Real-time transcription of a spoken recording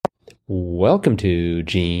Welcome to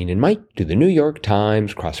Gene and Mike to the New York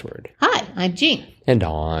Times crossword. Hi, I'm Jean. And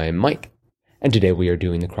I'm Mike. And today we are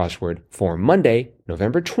doing the crossword for Monday,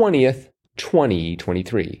 November 20th,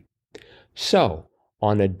 2023. So,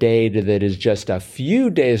 on a day that is just a few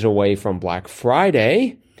days away from Black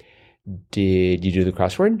Friday, did you do the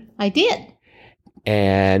crossword? I did.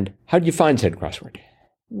 And how did you find said crossword?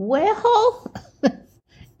 Well,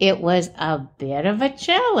 it was a bit of a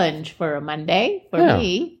challenge for a Monday for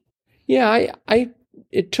me. Yeah,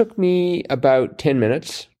 it took me about 10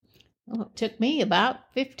 minutes. Well, it took me about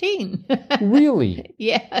 15. Really?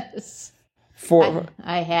 Yes.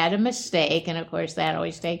 I had a mistake, and of course that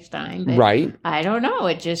always takes time. But right. I don't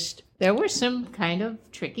know. There were some kind of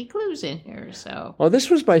tricky clues in here. So. Well, this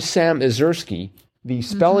was by Sam Ezersky, the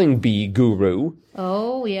spelling bee guru.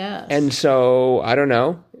 Oh, yes. And so, I don't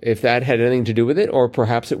know if that had anything to do with it, or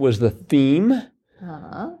perhaps it was the theme.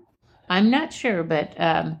 I'm not sure, but,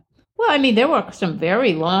 there were some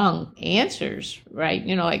very long answers, right?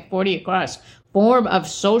 Like 40 across. Form of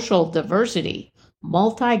social diversity,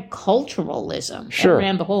 multiculturalism. Sure. That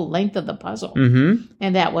ran the whole length of the puzzle. Mm-hmm.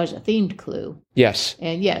 And that was a themed clue. Yes.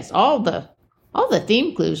 And yes, all the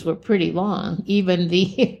theme clues were pretty long, even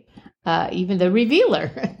the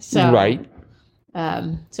revealer. So, right.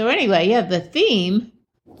 So anyway, the theme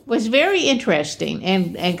was very interesting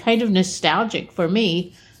and kind of nostalgic for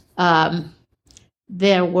me.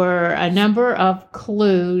 There were a number of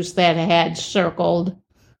clues that had circled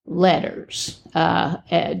letters,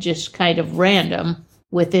 just kind of random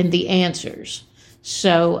within the answers.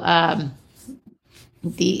 So,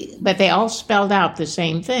 but they all spelled out the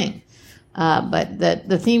same thing. But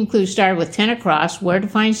the theme clue started with 10 across, where to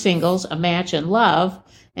find singles, a match, and love.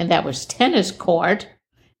 And that was tennis court.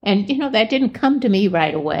 And, that didn't come to me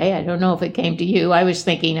right away. I don't know if it came to you. I was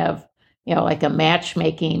thinking of, like a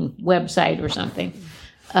matchmaking website or something.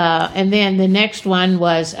 And then the next one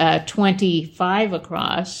was 25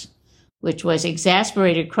 across, which was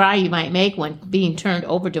exasperated cry you might make when being turned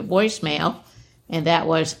over to voicemail. And that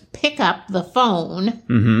was pick up the phone.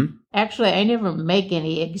 Mm-hmm. Actually, I never make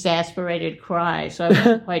any exasperated cry, so I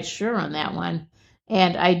wasn't quite sure on that one.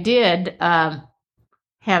 And I did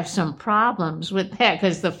have some problems with that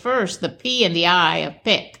because the P and the I of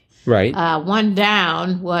pick. Right. One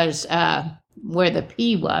down was where the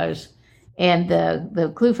P was, and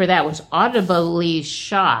the clue for that was audibly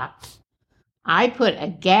shocked. I put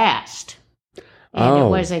aghast, and it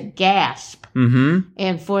was a gasp. Mm-hmm.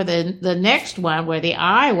 And for the next one, where the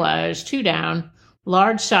I was, two down,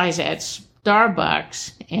 large size at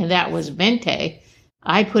Starbucks, and that was vente,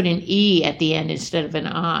 I put an E at the end instead of an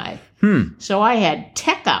I. So I had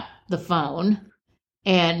tech up the phone,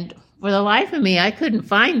 and for the life of me, I couldn't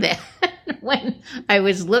find that when I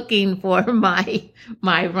was looking for my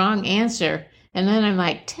wrong answer. And then I'm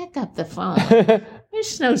like, tech up the phone.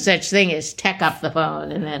 There's no such thing as tech up the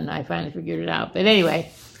phone. And then I finally figured it out. But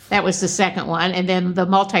anyway, that was the second one. And then the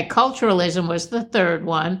multiculturalism was the third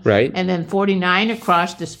one. Right. And then 49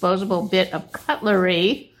 across, disposable bit of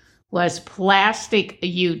cutlery, was plastic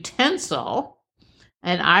utensil.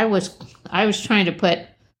 And I was trying to put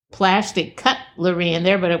plastic cutlery in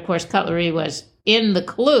there, but of course cutlery was in the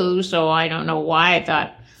clue, so I don't know why I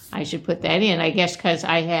thought I should put that in. I guess because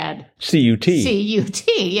I had C-U-T.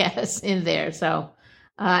 C-U-T, yes, in there. So,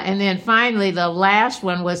 and then finally the last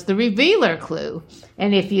one was the revealer clue.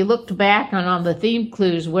 And if you looked back on the theme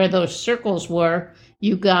clues where those circles were,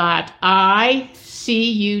 you got I-C-U-T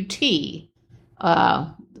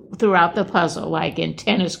throughout the puzzle. Like in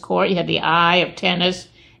tennis court, you had the I of tennis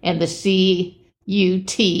and the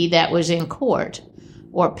C-U-T that was in court.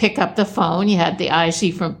 Or pick up the phone, you had the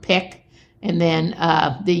IC from pick, and then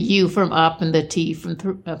the U from up and the T from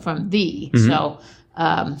the.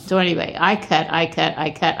 Mm-hmm. So anyway, I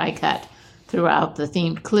cut throughout the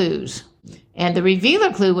themed clues. And the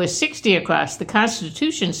revealer clue was 60 across, the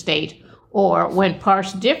Constitution state, or when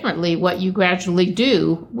parsed differently, what you gradually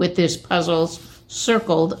do with this puzzle's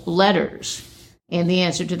circled letters. And the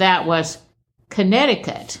answer to that was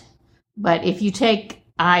Connecticut. But if you take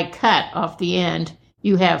I cut off the end,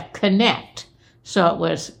 you have connect. So it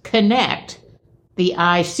was connect, the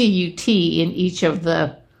I-C-U-T in each of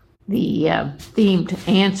the themed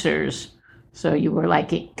answers. So you were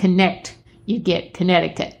like connect, you get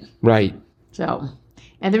Connecticut. Right. So,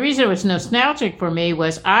 and the reason it was nostalgic for me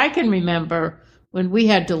was I can remember when we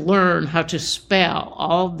had to learn how to spell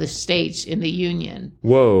all the states in the Union.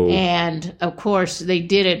 Whoa. And, of course, they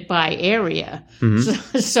did it by area.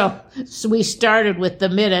 Mm-hmm. So we started with the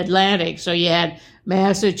Mid-Atlantic. So you had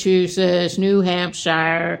Massachusetts, New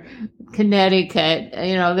Hampshire, Connecticut.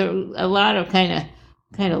 There were a lot of kind of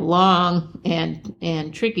kind of long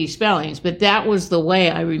and tricky spellings, but that was the way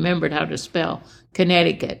I remembered how to spell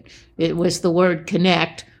Connecticut. It was the word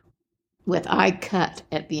connect with I cut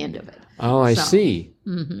at the end of it. Oh, I see.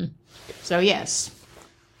 Mm-hmm. So, yes.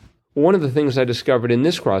 One of the things I discovered in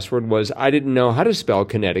this crossword was I didn't know how to spell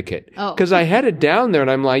Connecticut. Because I had it down there,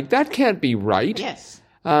 and I'm like, that can't be right. Yes.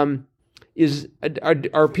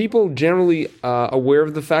 Are people generally aware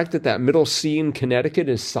of the fact that middle C in Connecticut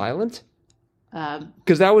is silent?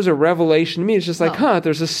 Because that was a revelation to me. It's just like,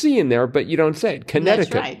 there's a C in there, but you don't say it.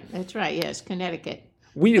 Connecticut. That's right. Yes, Connecticut.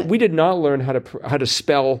 We did not learn how to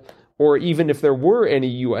spell, or even if there were any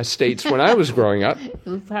U.S. states when I was growing up.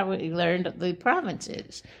 We probably learned the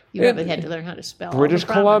provinces. You probably had to learn how to spell British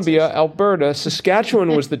Columbia, Alberta,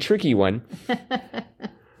 Saskatchewan was the tricky one.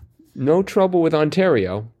 No trouble with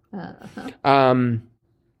Ontario.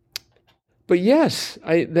 But yes,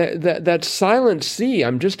 that silent C,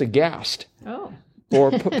 I'm just aghast. Oh. Or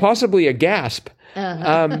possibly a gasp.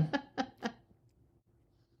 Yeah,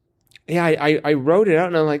 I wrote it out,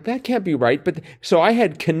 and I'm like, that can't be right. But so I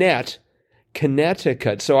had Connecticut.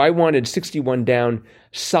 So I wanted 61 down,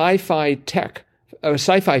 sci-fi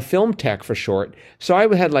film tech for short. So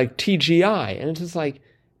I had like TGI, and it's just like,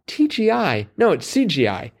 TGI? No, it's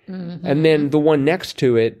CGI. Mm-hmm. And then the one next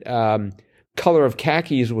to it, color of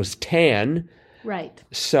khakis was tan. Right.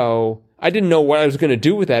 So I didn't know what I was going to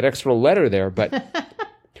do with that extra letter there, but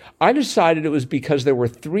I decided it was because there were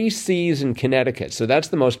 3 C's in Connecticut. So that's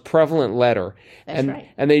the most prevalent letter. That's right.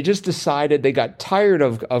 And they just decided, they got tired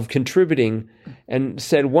of contributing and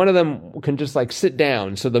said one of them can just like sit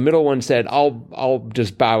down. So the middle one said, I'll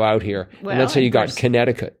just bow out here. Well, and that's how you got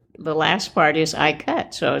Connecticut. The last part is I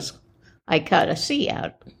cut. So I cut a C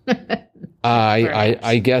out.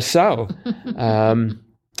 I guess so.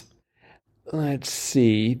 Let's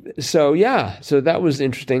see. So yeah, so that was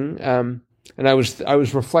interesting. And I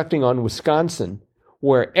was reflecting on Wisconsin,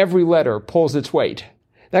 where every letter pulls its weight.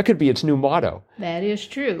 That could be its new motto. That is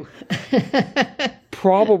true.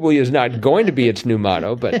 Probably is not going to be its new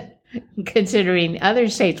motto, but considering other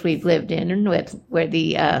states we've lived in and where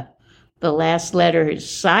the last letter is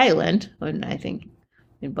silent, and I think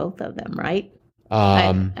in both of them, right?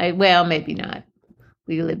 Well, maybe not.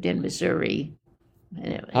 We lived in Missouri,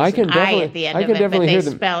 and it was I can definitely, at the end I of can it, definitely but hear they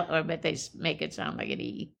them. but they make it sound like an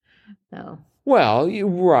E. So. Well,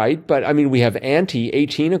 right, but I mean, we have anti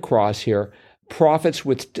 18 across here. Prefix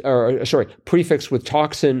with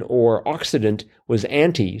toxin or oxidant was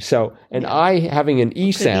anti. So, and I having an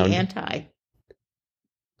E sound. Anti.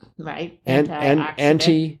 Right.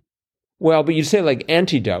 Anti. Well, but you'd say like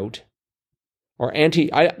antidote or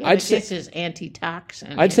anti. I'd say this is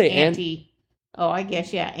antitoxin. I'd say anti. I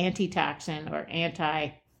guess antitoxin or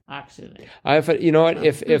antioxidant. You know what?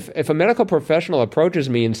 If a medical professional approaches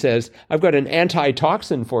me and says, "I've got an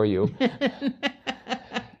antitoxin for you,"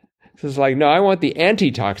 it's like, no, I want the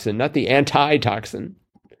antitoxin, not the antitoxin.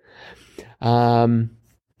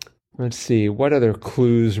 Let's see, what other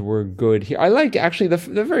clues were good here? I liked actually the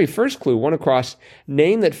very first clue, one across,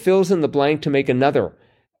 name that fills in the blank to make another.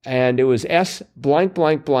 And it was S blank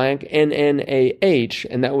blank blank NNAH,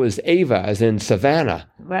 and that was Ava, as in Savannah.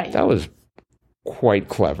 Right. That was quite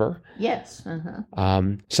clever. Yes.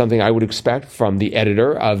 Something I would expect from the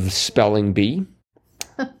editor of Spelling Bee.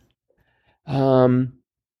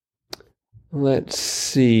 Let's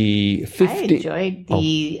see. 50. I enjoyed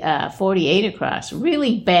the 48 across.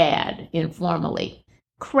 Really bad informally.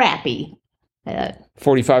 Crappy.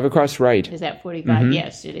 45 across, right. Is that 45? Mm-hmm.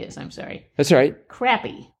 Yes, it is. I'm sorry. That's right.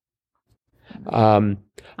 Crappy. I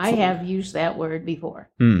have used that word before.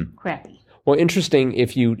 Crappy. Well, interesting.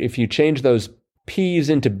 If you change those P's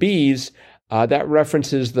into B's, that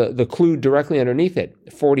references the clue directly underneath it.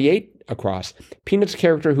 48 across. Peanuts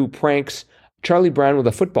character who pranks Charlie Brown with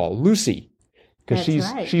a football, Lucy. Because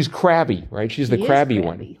she's crabby, right? She's the crabby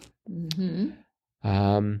one.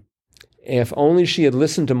 Mm-hmm. If only she had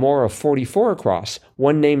listened to more of 44 across,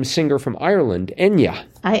 one named singer from Ireland, Enya.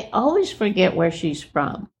 I always forget where she's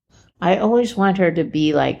from. I always want her to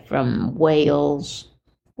be like from Wales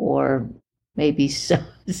or maybe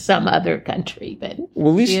some other country, but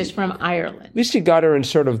she is from Ireland. At least you got her in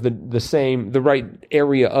sort of the right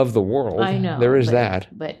area of the world. I know. There is that.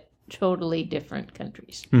 But totally different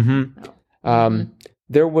countries. Mm-hmm.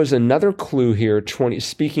 There was another clue here,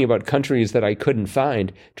 speaking about countries that I couldn't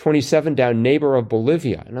find, 27 down, neighbor of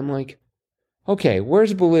Bolivia. And I'm like, okay,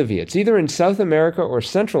 where's Bolivia? It's either in South America or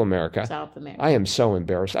Central America. South America. I am so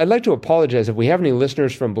embarrassed. I'd like to apologize if we have any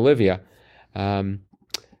listeners from Bolivia. And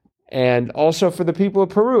also for the people of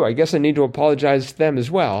Peru, I guess I need to apologize to them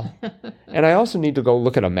as well. And I also need to go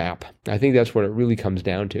look at a map. I think that's what it really comes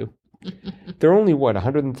down to. There are only,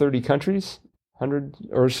 130 countries? 100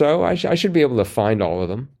 or so? I should be able to find all of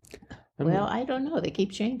them. Well, I don't know. They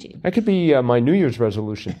keep changing. That could be my New Year's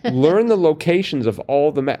resolution. Learn the locations of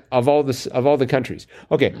all the countries.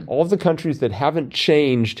 Okay, all of the countries that haven't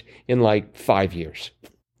changed in like 5 years.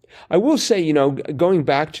 I will say, going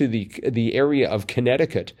back to the area of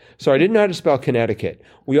Connecticut. So I didn't know how to spell Connecticut.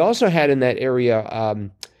 We also had in that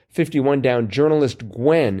area 51 down journalist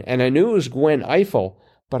Gwen, and I knew it was Gwen Eiffel,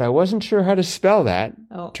 but I wasn't sure how to spell that.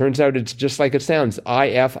 Oh. Turns out it's just like it sounds,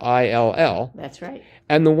 Eifill. That's right.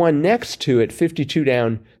 And the one next to it, 52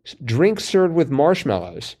 down, drink served with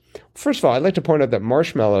marshmallows. First of all, I'd like to point out that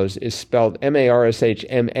marshmallows is spelled marshmallows,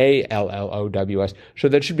 so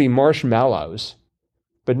that should be marshmallows.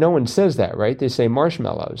 But no one says that, right? They say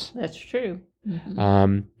marshmallows. That's true.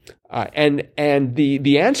 Mm-hmm. And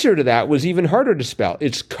the answer to that was even harder to spell.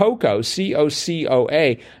 It's cocoa,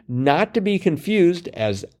 Cocoa, not to be confused,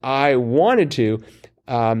 as I wanted to,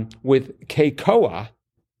 with Keikoa,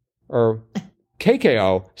 or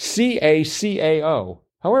KKO, CACAO.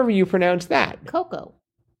 However you pronounce that. Cocoa.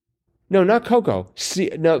 No, not cocoa.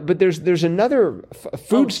 No, but there's another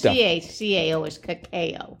food stuff. CACAO is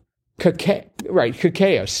cacao. Right,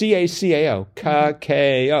 cacao, CACAO,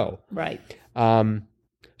 cacao. Right.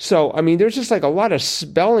 So, I mean, there's just like a lot of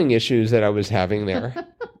spelling issues that I was having there.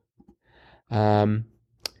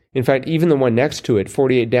 In fact, even the one next to it,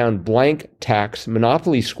 48 down, blank tax,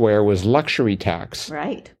 Monopoly Square was luxury tax.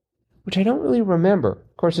 Right. Which I don't really remember.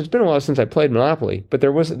 Of course, it's been a while since I played Monopoly, but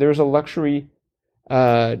there was a luxury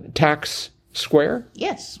tax square?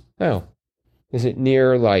 Yes. Oh. Is it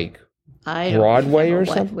near like Broadway or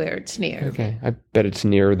something? Where it's near. Okay. I bet it's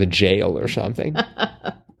near the jail or something.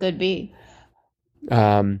 Could be.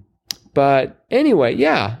 But anyway,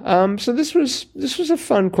 yeah. So this was a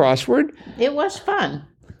fun crossword. It was fun,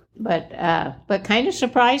 but kind of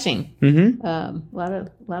surprising. Mm-hmm. A lot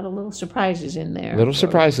of little surprises in there. Little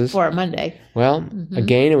surprises for a Monday. Well,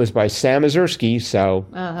 again, it was by Sam Azursky, so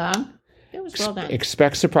it was well done.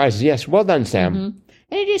 Expect surprises. Yes, well done, Sam. Mm-hmm.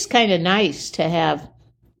 And it is kind of nice to have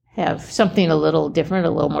something a little different,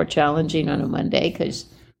 a little more challenging on a Monday, because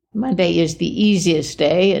Monday is the easiest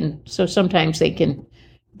day, and so sometimes they can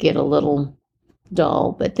get a little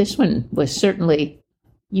dull. But this one was certainly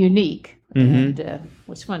unique and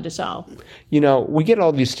was fun to solve. We get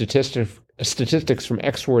all these statistics from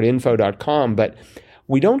xwordinfo.com, but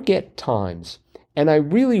we don't get times. And I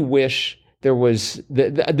really wish there was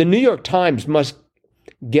the New York Times must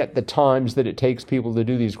get the times that it takes people to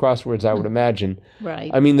do these crosswords, I would imagine.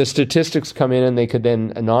 Right. I mean, the statistics come in and they could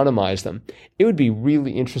then anonymize them. It would be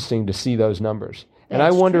really interesting to see those numbers. And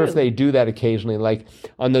I wonder if they do that occasionally, like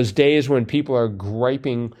on those days when people are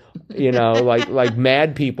griping, like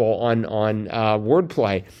mad people on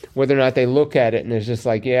wordplay, whether or not they look at it and it's just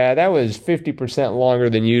like, yeah, that was 50% longer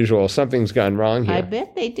than usual. Something's gone wrong here. I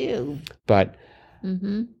bet they do. But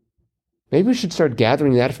maybe we should start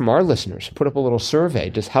gathering that from our listeners. Put up a little survey.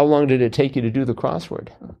 Just how long did it take you to do the crossword?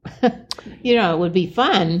 It would be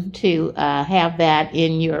fun to have that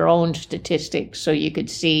in your own statistics so you could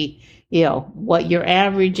see what your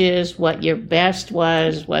average is, what your best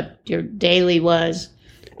was, what your daily was,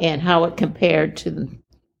 and how it compared to,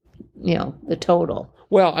 the total.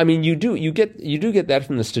 Well, I mean, you do get that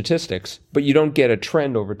from the statistics, but you don't get a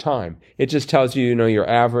trend over time. It just tells you, your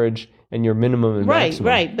average and your minimum and maximum.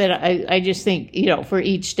 Right. But I just think, for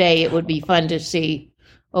each day it would be fun to see,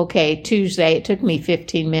 okay, Tuesday, it took me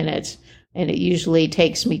 15 minutes, and it usually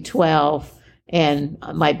takes me 12, and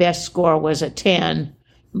my best score was a 10.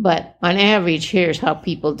 But on average, here's how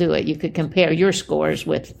people do it. You could compare your scores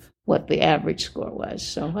with what the average score was.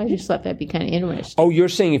 So I just thought that'd be kind of interesting. Oh, you're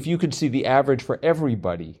saying if you could see the average for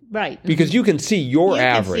everybody. Right. Because you can see your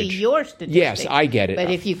average. You can see your statistics. Yes, I get it.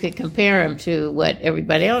 But if you could compare them to what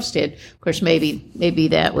everybody else did, of course, maybe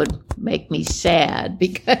that would make me sad,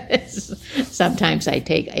 because sometimes I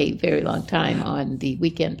take a very long time on the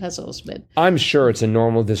weekend puzzles. But I'm sure it's a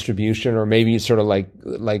normal distribution, or maybe it's sort of like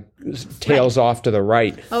tails off to the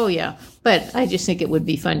right. Oh, yeah. But I just think it would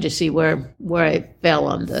be fun to see where I fell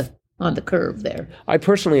on the curve there. I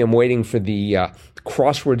personally am waiting for the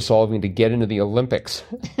crossword solving to get into the Olympics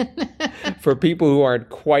for people who aren't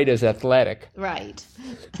quite as athletic. Right.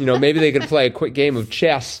 Maybe they could play a quick game of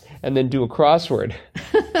chess and then do a crossword.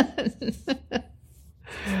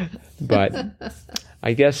 But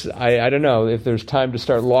I guess, I don't know if there's time to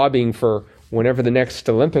start lobbying for whenever the next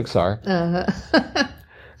Olympics are.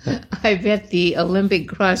 I bet the Olympic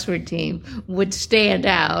crossword team would stand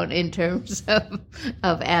out in terms of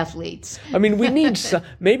athletes. I mean, we need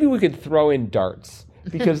maybe we could throw in darts,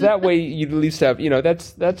 because that way you'd at least have,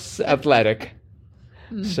 that's athletic.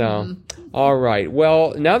 So, all right.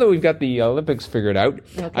 Well, now that we've got the Olympics figured out,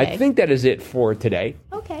 I think that is it for today.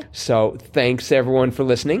 Okay. So, thanks everyone for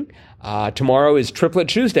listening. Tomorrow is Triplet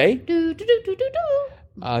Tuesday.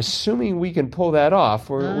 Assuming we can pull that off,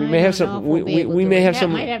 we may have some. We may have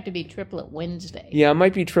some. Might have to be Triplet Wednesday. Yeah, it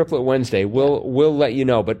might be Triplet Wednesday. We'll let you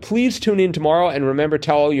know. But please tune in tomorrow, and remember,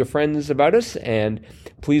 tell all your friends about us, and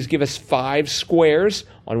please give us 5 squares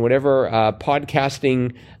on whatever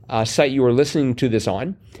podcasting site you are listening to this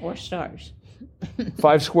on. Or stars.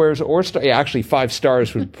 5 squares or stars. Yeah, actually, 5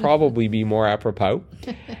 stars would probably be more apropos.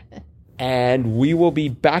 And we will be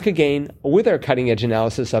back again with our cutting edge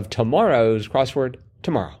analysis of tomorrow's crossword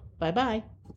tomorrow. Bye-bye.